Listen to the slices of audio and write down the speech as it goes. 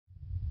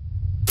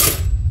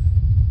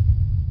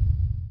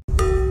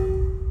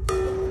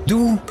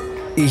Du,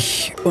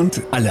 ich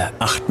und alle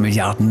 8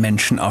 Milliarden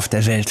Menschen auf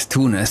der Welt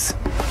tun es.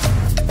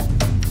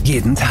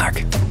 Jeden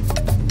Tag.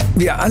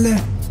 Wir alle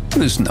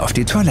müssen auf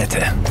die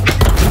Toilette.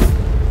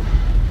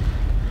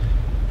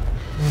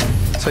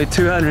 So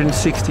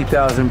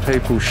 260,000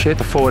 people shit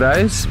for 4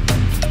 days.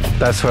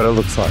 That's what it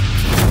looks like.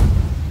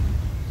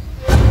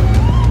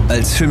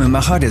 Als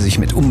Filmemacher, der sich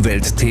mit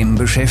Umweltthemen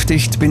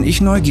beschäftigt, bin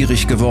ich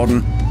neugierig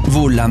geworden.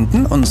 Wo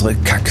landen unsere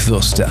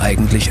Kackwürste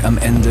eigentlich am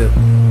Ende?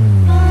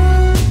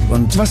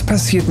 Und was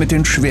passiert mit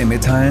den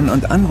Schwermetallen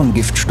und anderen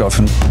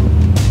Giftstoffen?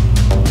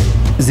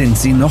 Sind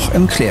sie noch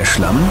im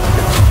Klärschlamm?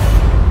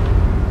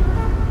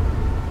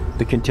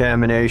 The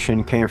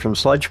contamination came from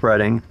sludge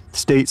spreading.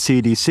 State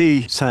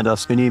CDC sent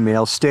us an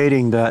email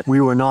stating that we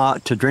were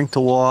not to drink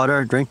the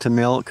water, drink the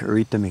milk, or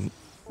eat the meat.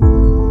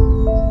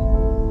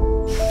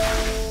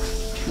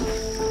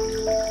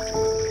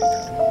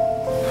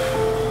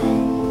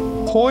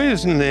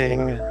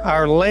 Poisoning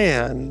our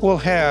land will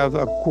have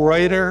a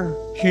greater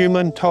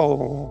human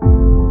toll.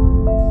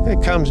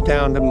 It comes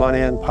down to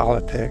money and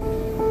politics.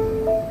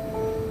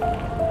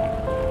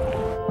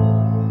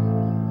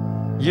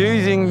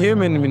 Using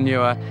human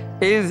manure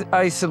is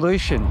a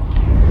solution.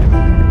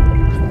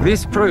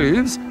 This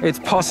proves it's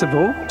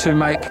possible to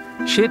make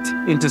shit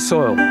into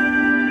soil.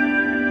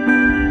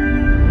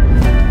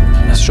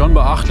 Es ist schon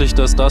beachtlich,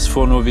 dass das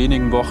vor nur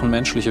wenigen Wochen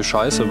menschliche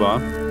Scheiße war.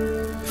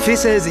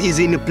 Feces is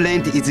in a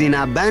plant, is in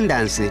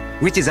abundance,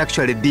 which is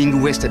actually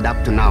being wasted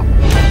up to now.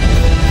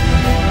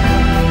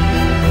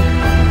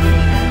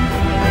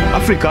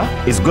 Africa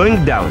is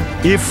going down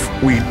if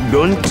we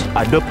don't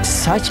adopt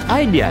such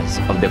ideas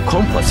of the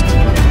compost.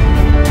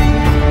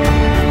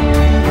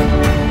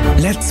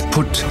 Let's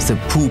put the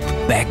poop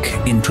back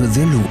into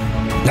the loo.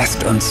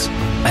 Lasst uns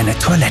eine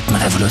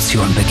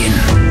Toilettenrevolution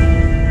beginnen.